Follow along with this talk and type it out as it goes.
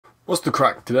What's the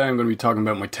crack? Today I'm going to be talking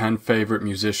about my 10 favourite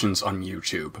musicians on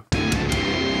YouTube.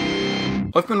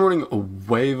 I've been running a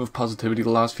wave of positivity the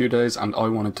last few days, and I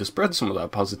wanted to spread some of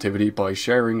that positivity by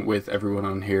sharing with everyone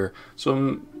on here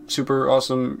some super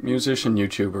awesome musician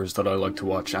YouTubers that I like to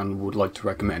watch and would like to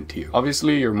recommend to you.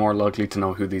 Obviously you're more likely to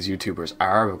know who these YouTubers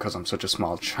are because I'm such a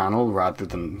small channel rather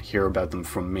than hear about them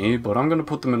from me, but I'm going to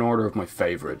put them in order of my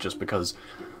favourite just because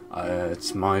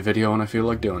it's my video and I feel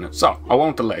like doing it. So, I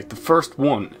won't delay. The first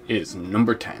one is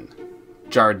number 10,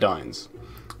 Jared Dines.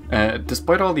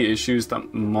 Despite all the issues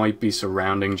that might be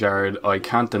surrounding Jared, I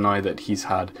can't deny that he's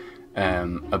had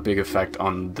a big effect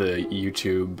on the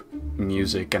YouTube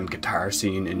music and guitar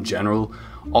scene in general.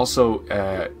 Also,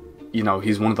 you know,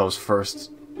 he's one of those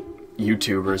first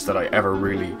YouTubers that I ever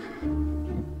really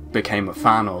became a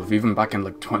fan of, even back in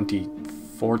like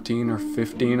 2014 or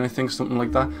 15, I think, something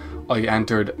like that. I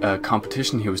entered a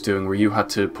competition he was doing where you had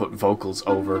to put vocals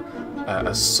over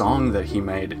a song that he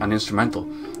made, an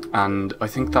instrumental, and I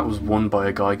think that was won by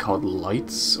a guy called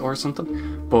Lights or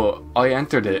something. But I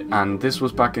entered it, and this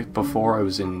was back before I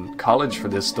was in college for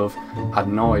this stuff, had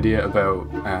no idea about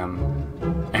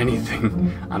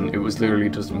anything, and it was literally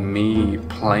just me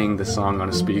playing the song on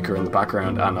a speaker in the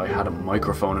background, and I had a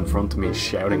microphone in front of me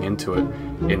shouting into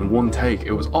it in one take.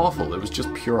 It was awful, it was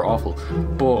just pure awful,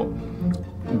 but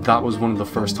that was one of the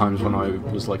first times when I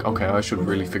was like, okay, I should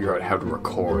really figure out how to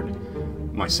record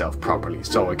myself properly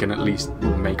so I can at least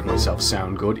make myself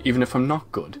sound good, even if I'm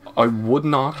not good. I would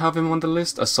not have him on the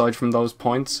list aside from those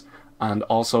points, and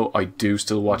also I do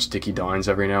still watch Dickie Dines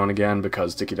every now and again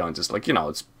because Dickie Dines is like, you know,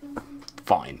 it's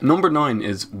fine. Number 9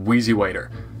 is Wheezy Waiter.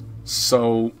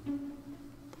 So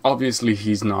obviously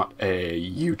he's not a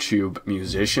YouTube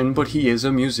musician, but he is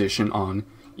a musician on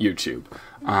YouTube,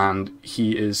 and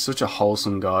he is such a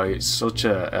wholesome guy, such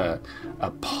a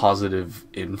positive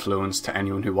influence to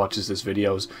anyone who watches his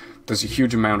videos. There's a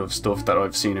huge amount of stuff that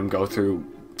I've seen him go through,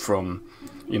 from,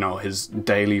 you know, his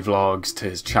daily vlogs to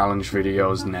his challenge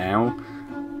videos now.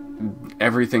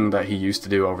 Everything that he used to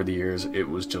do over the years, it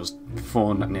was just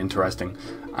fun and interesting,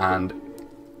 and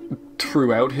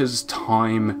throughout his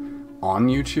time on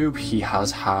YouTube he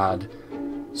has had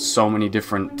so many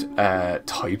different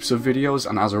types of videos,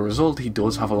 and as a result he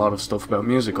does have a lot of stuff about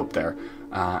music up there,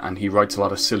 and he writes a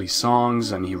lot of silly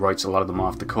songs, and he writes a lot of them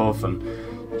off the cuff, and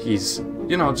he's,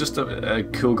 you know, just a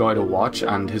cool guy to watch,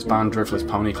 and his band Driftless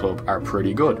Pony Club are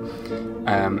pretty good.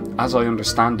 As I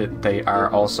understand it, they are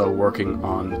also working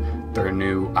on their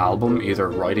new album, either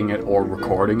writing it or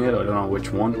recording it, I don't know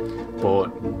which one, but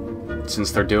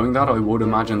since they're doing that, I would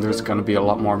imagine there's going to be a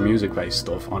lot more music-based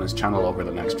stuff on his channel over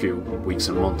the next few weeks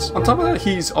and months. On top of that,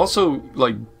 he's also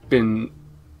like been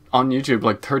on YouTube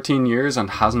like 13 years and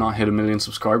has not hit 1 million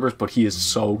subscribers, but he is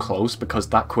so close because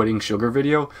that quitting sugar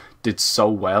video did so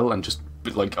well, and just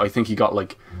like, I think he got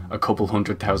like a couple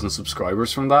 100,000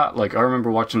 subscribers from that. Like, I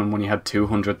remember watching him when he had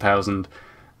 200,000,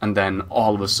 and then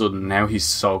all of a sudden now he's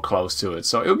so close to it.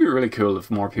 So it would be really cool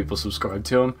if more people subscribed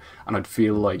to him, and I'd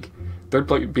feel like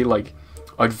there'd be like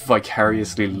I'd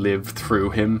vicariously live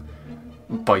through him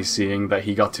by seeing that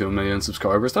he got to 1 million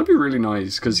subscribers. That'd be really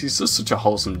nice because he's just such a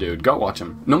wholesome dude. Go watch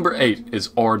him. Number 8 is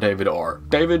David Orr.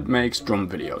 David makes drum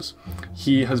videos.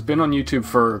 He has been on YouTube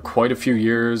for quite a few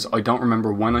years. I don't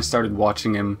remember when I started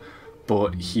watching him,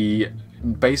 but he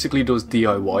basically does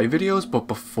DIY videos, but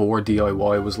before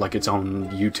DIY was like its own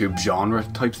YouTube genre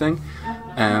type thing.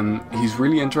 He's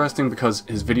really interesting because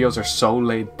his videos are so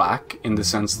laid back, in the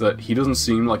sense that he doesn't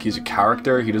seem like he's a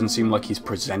character, he doesn't seem like he's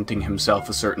presenting himself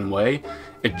a certain way.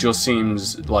 It just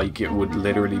seems like it would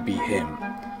literally be him,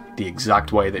 the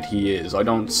exact way that he is. I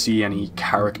don't see any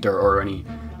character or any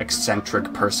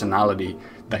eccentric personality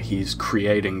that he's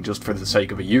creating just for the sake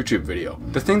of a YouTube video.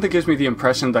 The thing that gives me the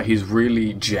impression that he's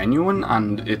really genuine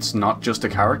and it's not just a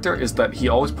character is that he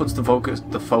always puts the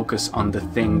focus on the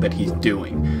thing that he's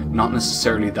doing, not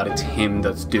necessarily that it's him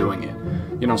that's doing it.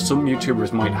 You know, some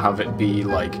YouTubers might have it be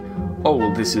like, oh,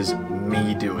 well, this is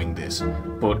me doing this,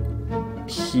 but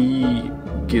he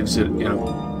gives it in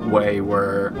a way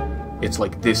where it's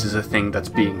like, this is a thing that's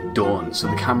being done, so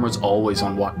the camera's always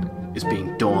on what is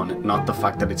being done, not the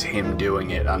fact that it's him doing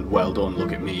it and, well done,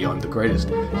 look at me, I'm the greatest.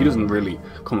 He doesn't really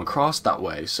come across that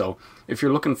way. So if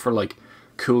you're looking for like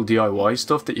cool DIY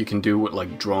stuff that you can do with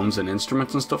like drums and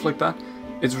instruments and stuff like that,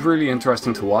 it's really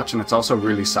interesting to watch, and it's also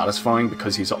really satisfying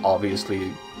because he's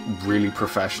obviously really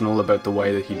professional about the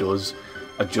way that he does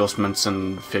adjustments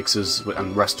and fixes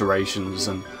and restorations,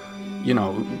 and, you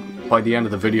know, by the end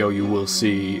of the video you will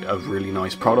see a really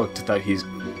nice product that he's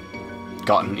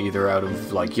gotten either out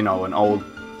of, like, you know, an old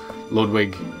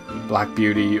Ludwig Black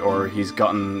Beauty, or he's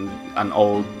gotten an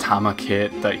old Tama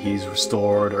kit that he's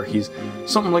restored, or he's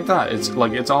something like that. It's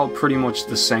like, it's all pretty much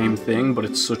the same thing, but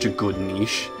it's such a good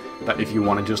niche that if you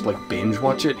want to just like binge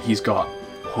watch it, he's got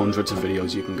hundreds of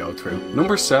videos you can go through.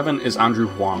 Number 7 is Andrew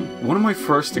Huang. One of my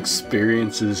first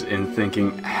experiences in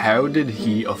thinking, how did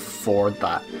he afford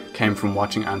that, came from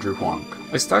watching Andrew Huang.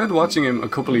 I started watching him a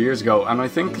couple of years ago, and I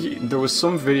think there was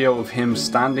some video of him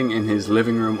standing in his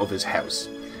living room of his house.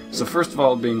 So first of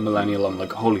all, being millennial, I'm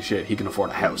like, holy shit, he can afford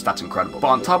a house, that's incredible. But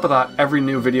on top of that, every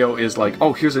new video is like,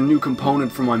 oh, here's a new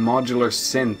component for my modular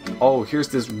synth. Oh, here's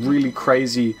this really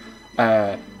crazy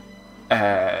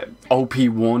OP1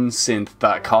 synth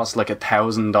that costs like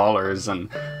 $1,000,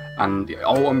 and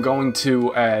oh, I'm going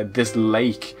to this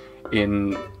lake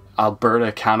in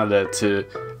Alberta, Canada to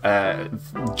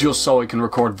just so I can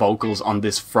record vocals on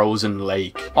this frozen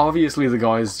lake. Obviously the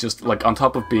guy's just like, on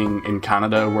top of being in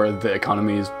Canada where the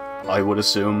economy is, I would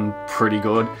assume, pretty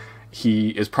good, he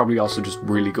is probably also just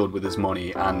really good with his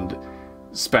money and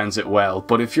spends it well.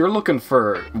 But if you're looking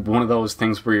for one of those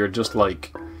things where you're just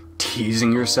like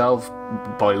teasing yourself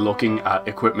by looking at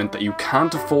equipment that you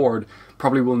can't afford,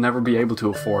 probably will never be able to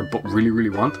afford, but really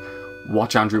want,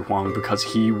 watch Andrew Huang, because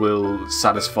he will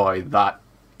satisfy that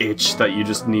itch that you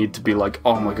just need to be like,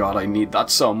 oh my god, I need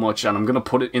that so much, and I'm gonna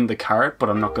put it in the cart, but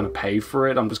I'm not gonna pay for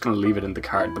it. I'm just gonna leave it in the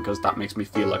cart because that makes me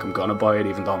feel like I'm gonna buy it,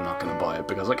 even though I'm not gonna buy it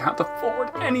because I can't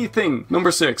afford anything. Number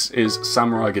 6 is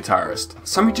Samurai Guitarist.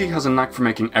 Sammy G has a knack for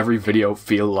making every video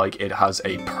feel like it has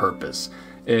a purpose.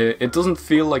 It doesn't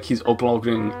feel like he's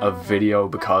uploading a video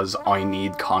because I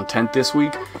need content this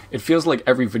week. It feels like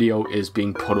every video is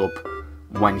being put up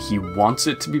when he wants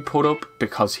it to be put up,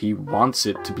 because he wants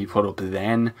it to be put up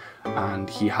then, and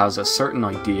he has a certain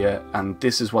idea, and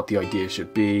this is what the idea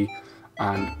should be,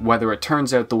 and whether it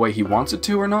turns out the way he wants it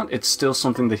to or not, it's still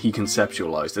something that he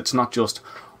conceptualized. It's not just,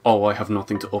 oh, I have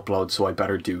nothing to upload, so I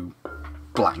better do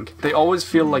blank. They always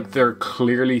feel like they're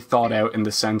clearly thought out in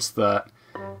the sense that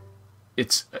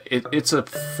it's a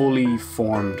fully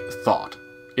formed thought.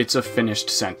 It's a finished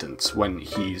sentence when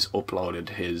he's uploaded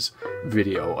his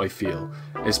video, I feel.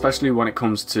 Especially when it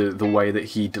comes to the way that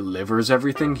he delivers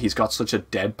everything. He's got such a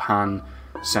deadpan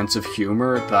sense of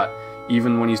humor that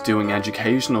even when he's doing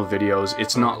educational videos,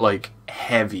 it's not like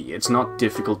heavy. It's not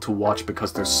difficult to watch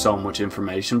because there's so much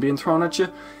information being thrown at you.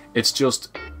 It's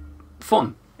just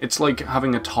fun. It's like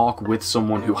having a talk with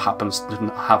someone who happens to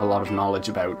have a lot of knowledge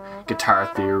about guitar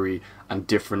theory and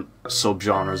different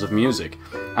subgenres of music.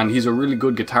 And he's a really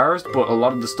good guitarist, but a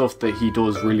lot of the stuff that he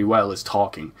does really well is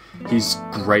talking. He's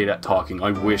great at talking. I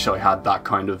wish I had that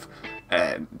kind of...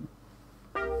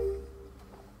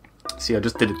 See, I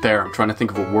just did it there. I'm trying to think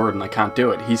of a word and I can't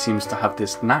do it. He seems to have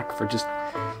this knack for just...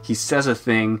 He says a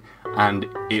thing and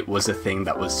it was a thing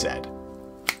that was said.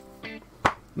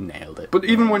 Nailed it. But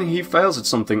even when he fails at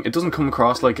something, it doesn't come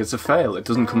across like it's a fail. It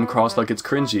doesn't come across like it's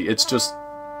cringy. It's just...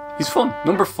 he's fun.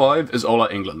 Number 5 is Ola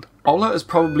England. Ola is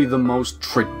probably the most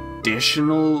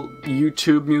traditional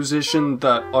YouTube musician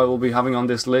that I will be having on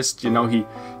this list. You know, he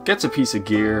gets a piece of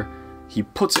gear, he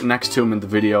puts it next to him in the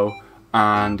video,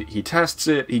 and he tests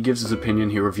it, he gives his opinion,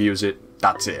 he reviews it.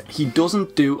 That's it. He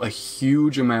doesn't do a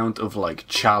huge amount of like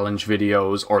challenge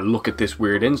videos or look at this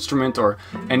weird instrument or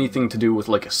anything to do with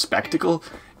like a spectacle.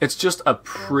 It's just a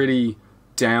pretty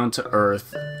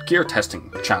down-to-earth gear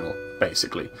testing channel,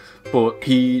 basically. But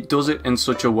he does it in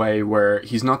such a way where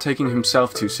he's not taking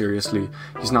himself too seriously,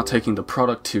 he's not taking the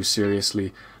product too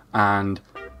seriously, and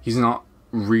he's not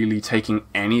really taking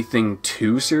anything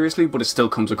too seriously, but it still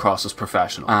comes across as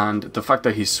professional. And the fact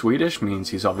that he's Swedish means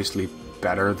he's obviously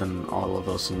better than all of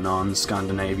us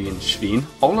non-Scandinavian Svin.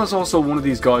 Ola's also one of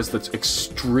these guys that's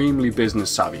extremely business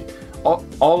savvy.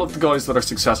 All of the guys that are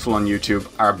successful on YouTube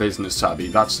are business savvy,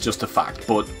 that's just a fact.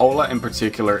 But Ola in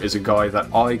particular is a guy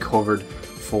that I covered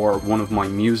for one of my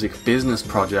music business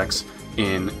projects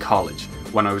in college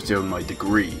when I was doing my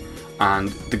degree. And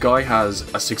the guy has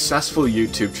a successful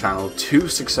YouTube channel, 2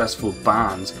 successful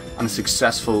bands, and a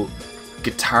successful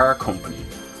guitar company.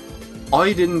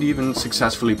 I didn't even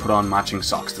successfully put on matching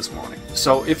socks this morning.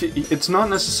 So it's not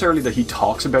necessarily that he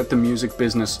talks about the music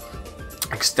business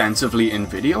extensively in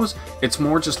videos, it's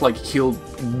more just like he'll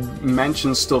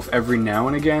mention stuff every now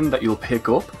and again that you'll pick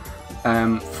up.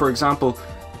 For example,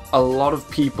 a lot of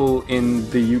people in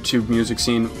the YouTube music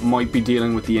scene might be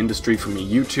dealing with the industry from a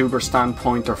YouTuber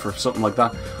standpoint or for something like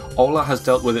that. Ola has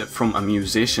dealt with it from a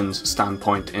musician's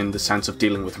standpoint in the sense of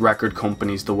dealing with record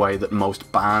companies the way that most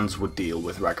bands would deal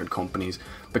with record companies,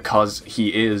 because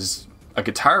he is a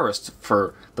guitarist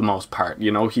for the most part.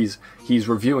 You know, he's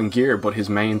reviewing gear, but his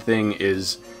main thing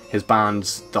is his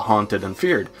bands The Haunted and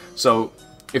Feared. So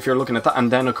if you're looking at that.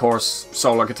 And then of course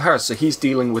solo guitarist, so he's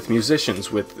dealing with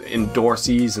musicians, with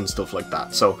endorsees and stuff like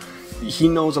that, so he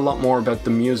knows a lot more about the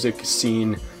music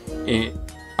scene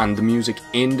and the music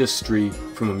industry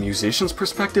from a musician's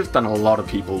perspective than a lot of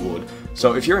people would.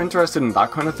 So if you're interested in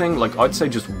that kind of thing, like, I'd say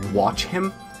just watch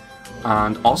him.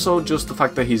 And also just the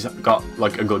fact that he's got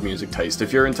like a good music taste.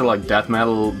 If you're into like death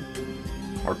metal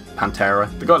or Pantera,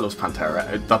 the guy loves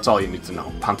Pantera, that's all you need to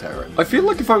know, Pantera. I feel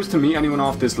like if I was to meet anyone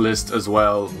off this list as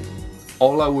well,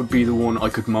 Ola would be the one I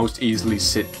could most easily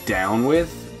sit down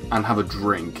with and have a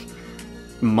drink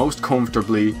most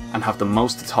comfortably and have the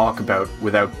most to talk about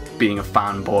without being a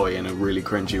fanboy in a really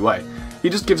cringy way. He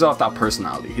just gives off that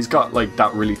personality. He's got like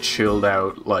that really chilled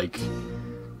out, like,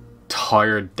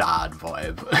 tired dad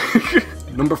vibe.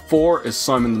 Number 4 is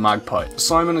Simon the Magpie.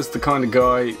 Simon is the kind of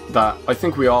guy that I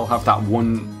think we all have that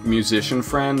one musician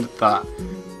friend that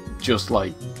just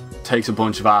like takes a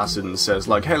bunch of acid and says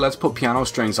like, hey, let's put piano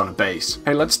strings on a bass.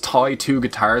 Hey, let's tie 2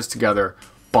 guitars together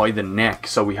by the neck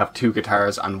so we have 2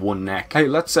 guitars and 1 neck. Hey,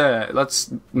 let's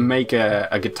make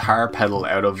a guitar pedal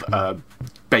out of a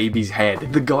baby's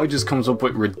head. The guy just comes up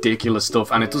with ridiculous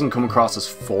stuff and it doesn't come across as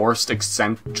forced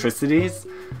eccentricities.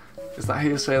 Is that how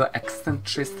you say that?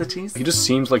 Eccentricities? He just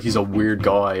seems like he's a weird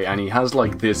guy, and he has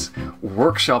like this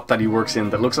workshop that he works in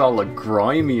that looks all like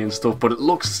grimy and stuff, but it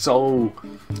looks so,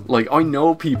 like, I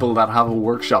know people that have a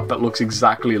workshop that looks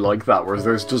exactly like that, whereas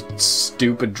there's just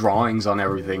stupid drawings on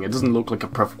everything. It doesn't look like a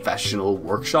professional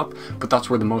workshop, but that's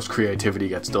where the most creativity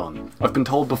gets done. I've been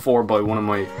told before by one of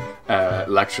my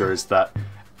lecturers that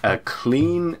a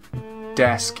clean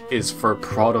desk is for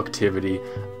productivity,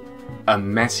 a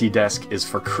messy desk is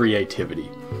for creativity.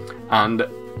 And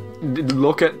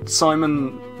look at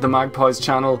Simon the Magpie's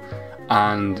channel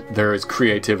and there is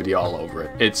creativity all over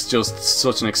it. It's just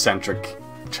such an eccentric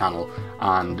channel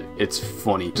and it's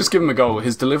funny. Just give him a go.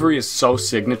 His delivery is so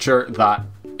signature that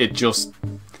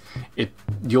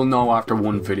you'll know after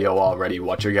one video already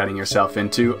what you're getting yourself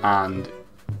into, and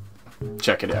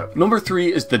check it out. Number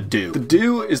 3 is TheDooo.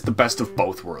 TheDooo is the best of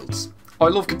both worlds. I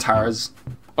love guitars,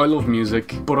 I love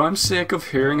music, but I'm sick of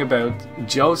hearing about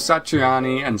Joe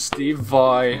Satriani and Steve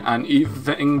Vai and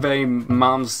Yngwie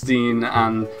Malmsteen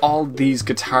and all these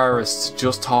guitarists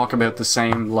just talk about the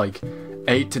same, like,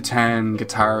 8 to 10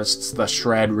 guitarists that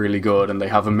shred really good and they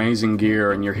have amazing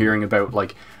gear, and you're hearing about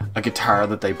like a guitar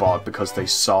that they bought because they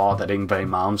saw that Yngwie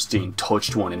Malmsteen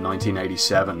touched one in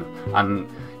 1987 and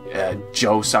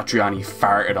Joe Satriani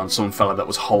farted on some fella that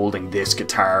was holding this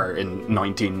guitar in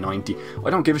 1990. I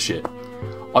don't give a shit.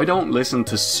 I don't listen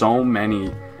to so many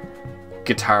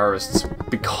guitarists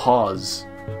because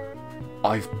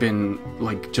I've been,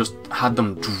 like, just had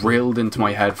them drilled into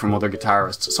my head from other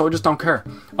guitarists, so I just don't care.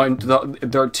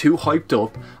 They're too hyped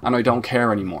up and I don't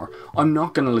care anymore. I'm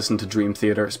not going to listen to Dream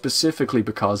Theater specifically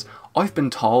because I've been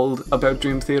told about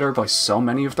Dream Theater by so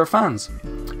many of their fans,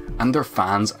 and their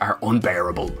fans are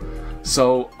unbearable.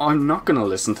 So I'm not going to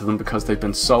listen to them because they've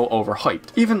been so overhyped.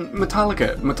 Even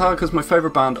Metallica. Metallica's my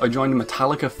favourite band. I joined a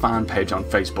Metallica fan page on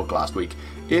Facebook last week.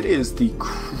 It is the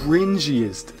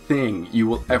cringiest thing you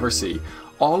will ever see.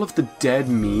 All of the dead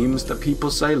memes that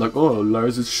people say, like, oh,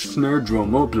 Lars' snare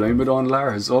drum, oh, blame it on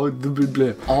Lars, oh, blah, blah,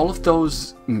 blah. All of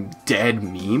those dead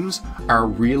memes are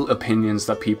real opinions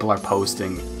that people are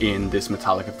posting in this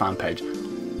Metallica fan page.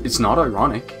 It's not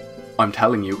ironic. I'm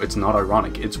telling you, it's not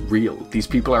ironic, it's real. These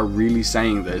people are really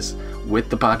saying this with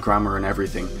the bad grammar and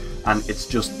everything, and it's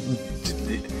just,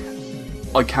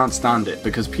 I can't stand it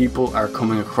because people are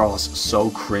coming across so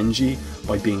cringy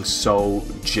by being so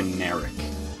generic.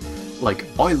 Like,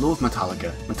 I love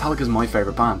Metallica. Metallica's my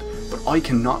favourite band, but I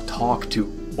cannot talk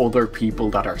to other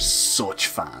people that are such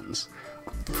fans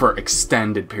for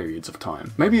extended periods of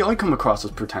time. Maybe I come across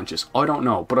as pretentious, I don't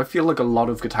know, but I feel like a lot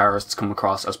of guitarists come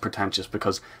across as pretentious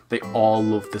because they all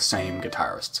love the same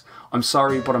guitarists. I'm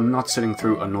sorry, but I'm not sitting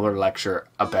through another lecture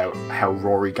about how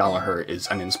Rory Gallagher is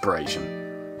an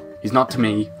inspiration. He's not to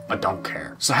me, I don't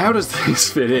care. So how does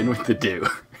this fit in with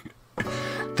TheDooo?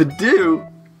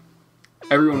 TheDooo,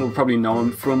 everyone will probably know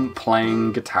him from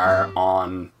playing guitar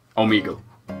on Omegle.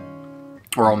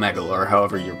 Or Omegle, or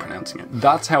however you're pronouncing it.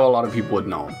 That's how a lot of people would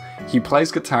know him. He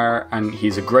plays guitar, and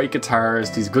he's a great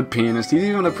guitarist, he's a good pianist, he's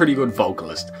even a pretty good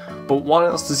vocalist. But what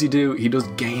else does he do? He does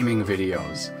gaming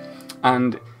videos.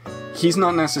 And he's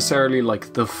not necessarily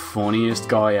like the funniest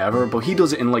guy ever, but he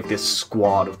does it in like this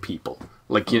squad of people.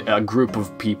 Like a group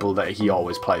of people that he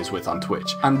always plays with on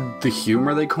Twitch. And the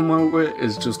humour they come out with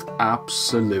is just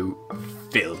absolute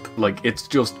filth. Like, it's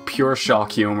just pure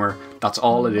shock humor. That's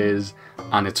all it is,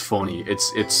 and it's funny.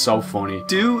 It's so funny.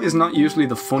 TheDooo is not usually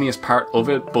the funniest part of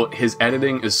it, but his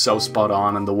editing is so spot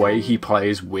on, and the way he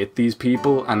plays with these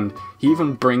people, and he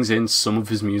even brings in some of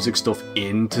his music stuff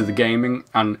into the gaming,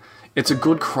 and it's a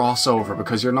good crossover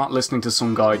because you're not listening to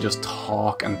some guy just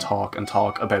talk and talk and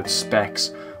talk about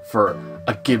specs for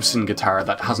a Gibson guitar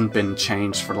that hasn't been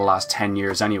changed for the last 10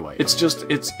 years anyway. It's just,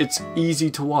 it's easy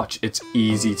to watch. It's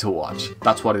easy to watch.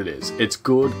 That's what it is. It's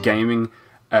good gaming,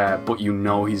 but you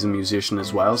know he's a musician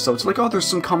as well. So it's like, oh, there's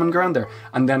some common ground there.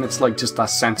 And then it's like just that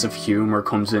sense of humor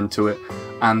comes into it.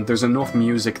 And there's enough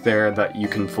music there that you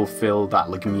can fulfill that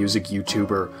like music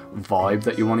YouTuber vibe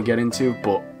that you want to get into,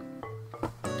 but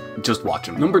just watch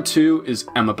him. Number 2 is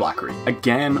Emma Blackery.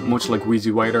 Again, much like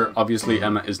Wheezy Waiter, obviously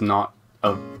Emma is not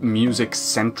a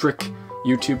music-centric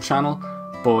YouTube channel,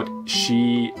 but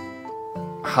she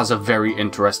has a very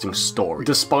interesting story.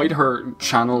 Despite her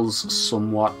channel's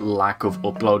somewhat lack of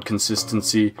upload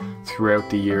consistency throughout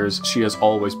the years, she has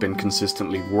always been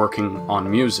consistently working on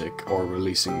music or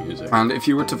releasing music. And if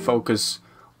you were to focus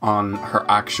on her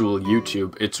actual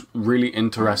YouTube, it's really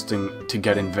interesting to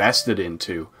get invested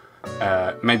into.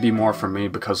 Maybe more for me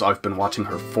because I've been watching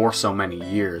her for so many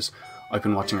years. I've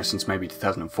been watching her since maybe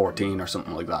 2014 or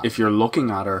something like that. If you're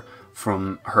looking at her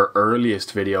from her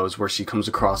earliest videos where she comes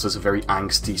across as a very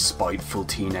angsty, spiteful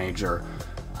teenager,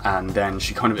 and then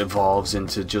she kind of evolves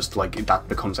into just like, that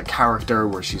becomes a character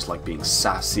where she's like being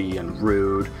sassy and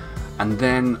rude. And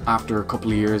then after a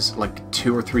couple of years, like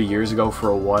 2 or 3 years ago, for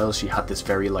a while, she had this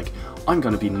very like, I'm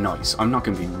gonna be nice, I'm not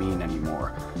gonna be mean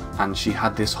anymore. And she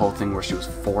had this whole thing where she was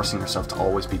forcing herself to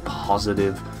always be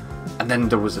positive. And then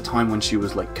there was a time when she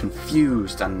was like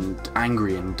confused and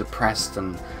angry and depressed,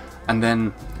 and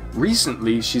then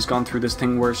recently she's gone through this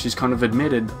thing where she's kind of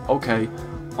admitted, okay,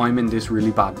 I'm in this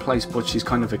really bad place, but she's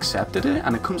kind of accepted it,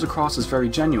 and it comes across as very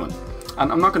genuine.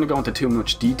 And I'm not going to go into too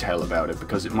much detail about it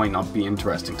because it might not be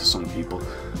interesting to some people,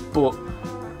 but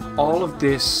all of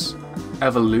this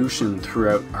evolution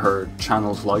throughout her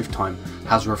channel's lifetime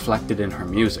has reflected in her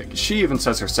music. She even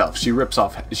says herself, she ripped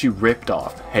off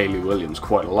Hayley Williams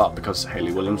quite a lot because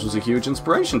Hayley Williams was a huge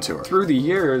inspiration to her. Through the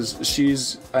years,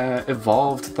 she's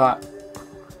evolved that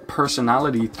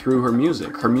personality through her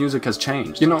music. Her music has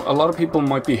changed. You know, a lot of people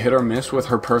might be hit or miss with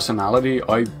her personality.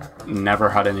 I never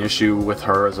had an issue with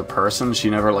her as a person. She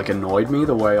never like annoyed me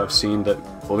the way I've seen that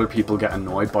other people get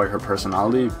annoyed by her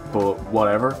personality, but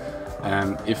whatever.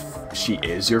 If she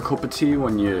is your cup of tea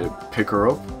when you pick her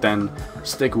up, then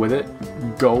stick with it.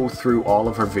 Go through all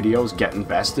of her videos, get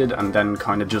invested, and then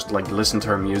kind of just like listen to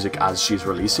her music as she's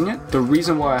releasing it. The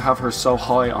reason why I have her so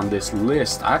high on this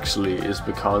list actually is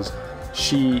because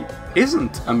she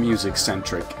isn't a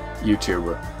music-centric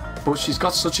YouTuber, but she's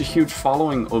got such a huge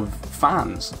following of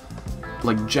fans,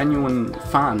 like genuine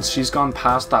fans. She's gone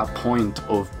past that point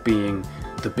of being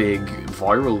the big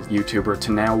viral YouTuber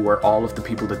to now where all of the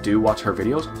people that do watch her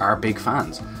videos are big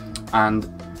fans, and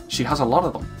she has a lot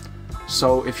of them.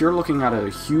 So if you're looking at a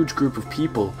huge group of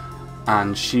people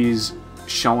and she's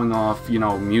showing off, you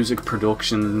know, music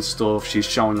production and stuff, she's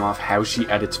showing off how she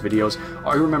edits videos.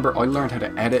 I remember I learned how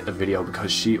to edit a video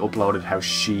because she uploaded how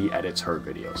she edits her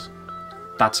videos.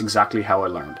 That's exactly how I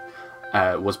learned,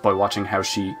 was by watching how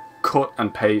she cut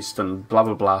and paste and blah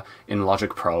blah blah in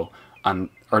Logic Pro,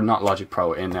 or not Logic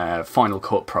Pro, in Final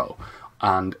Cut Pro,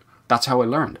 and that's how I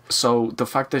learned. So the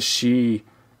fact that she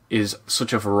is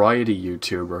such a variety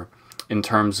YouTuber in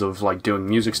terms of like doing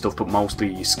music stuff, but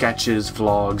mostly sketches,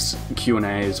 vlogs,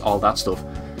 Q&As, all that stuff,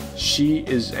 she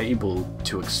is able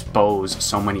to expose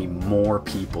so many more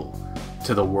people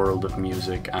to the world of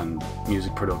music and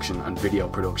music production and video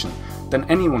production than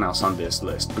anyone else on this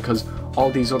list, because all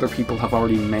these other people have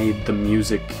already made the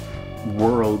music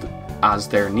world as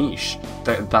their niche.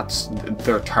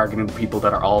 They're targeting the people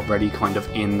that are already kind of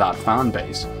in that fan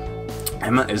base.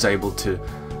 Emma is able to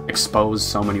expose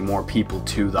so many more people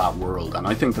to that world, and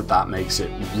I think that makes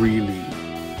it really,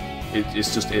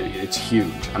 it's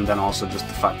huge. And then also just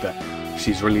the fact that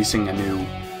she's releasing a new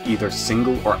either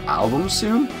single or album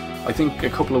soon. I think a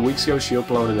couple of weeks ago she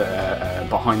uploaded a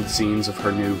behind the scenes of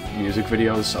her new music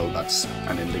videos, so that's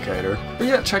an indicator. But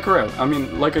yeah, check her out. I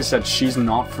mean, like I said, she's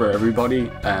not for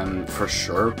everybody, for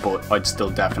sure, but I'd still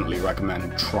definitely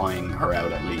recommend trying her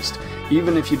out at least.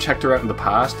 Even if you checked her out in the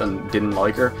past and didn't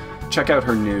like her, check out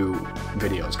her new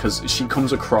videos, because she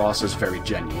comes across as very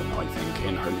genuine, I think,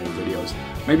 in her new videos.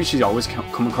 Maybe she's always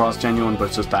come across genuine, but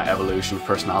it's just that evolution of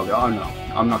personality. Oh no,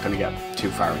 I'm not going to get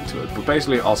too far into it. But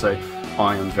basically, I'll say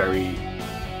I am very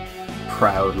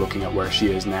proud looking at where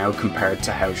she is now compared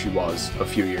to how she was a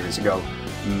few years ago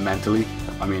mentally.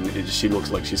 I mean, she looks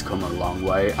like she's come a long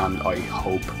way, and I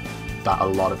hope that a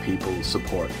lot of people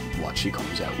support what she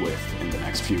comes out with in the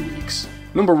next few weeks.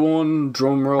 Number 1,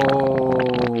 drum roll.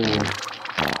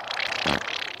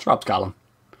 It's Rob Scallon.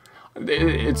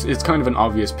 It's kind of an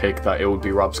obvious pick that it would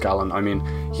be Rob Scallon. I mean,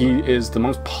 he is the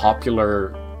most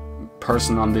popular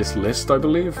person on this list, I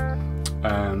believe,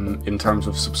 in terms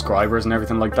of subscribers and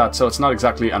everything like that. So it's not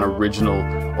exactly an original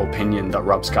opinion that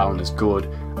Rob Scallon is good.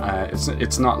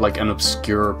 It's not like an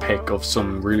obscure pick of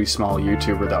some really small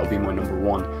YouTuber that will be my number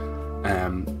 1.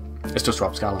 It's just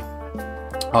Rob Scallon.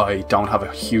 I don't have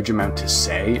a huge amount to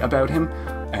say about him.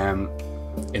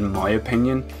 In my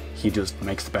opinion, he just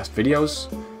makes the best videos.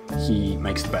 He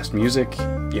makes the best music.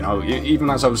 You know, even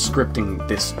as I was scripting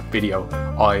this video,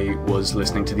 I was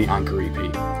listening to the Anchor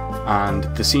EP, and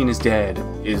The Scene Is Dead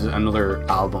is another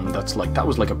album that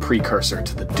was like a precursor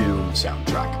to the Doom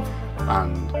soundtrack.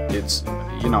 And it's,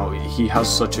 you know, he has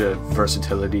such a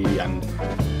versatility and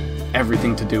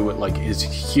everything to do with like his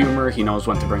humor. He knows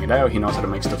when to bring it out, he knows how to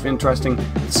make stuff interesting.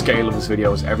 The scale of his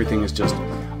videos, everything is just,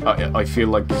 I feel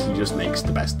like he just makes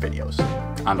the best videos.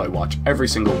 And I watch every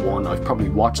single one. I've probably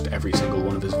watched every single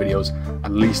one of his videos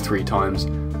at least 3 times,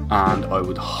 and I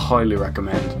would highly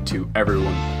recommend to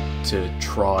everyone to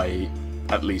try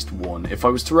at least one. If I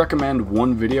was to recommend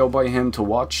one video by him to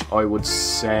watch, I would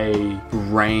say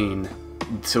Rain.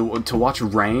 To watch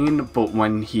Rain, but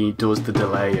when he does the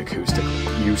delay acoustic,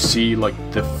 you see like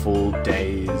the full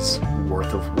day's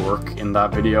worth of work in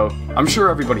that video. I'm sure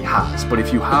everybody has, but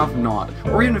if you have not,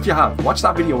 or even if you have, watch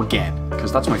that video again,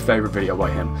 because that's my favorite video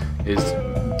by him, is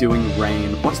doing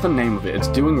Rain. What's the name of it? It's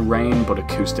doing Rain but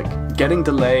acoustic. Getting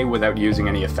delay without using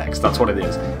any effects. That's what it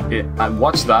is.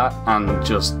 Watch that and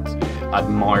just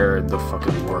admire the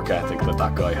fucking work ethic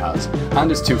that guy has. And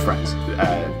his 2 friends,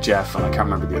 Jeff, and I can't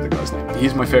remember the other guy's name.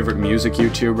 He's my favorite music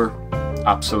YouTuber,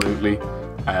 absolutely,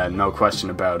 no question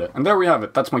about it. And there we have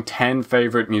it. That's my 10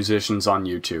 favorite musicians on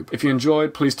YouTube. If you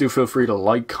enjoyed, please do feel free to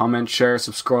like, comment, share,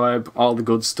 subscribe, all the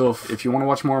good stuff. If you want to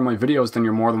watch more of my videos, then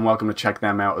you're more than welcome to check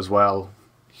them out as well.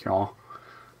 Yeah.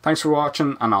 Thanks for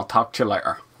watching, and I'll talk to you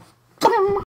later.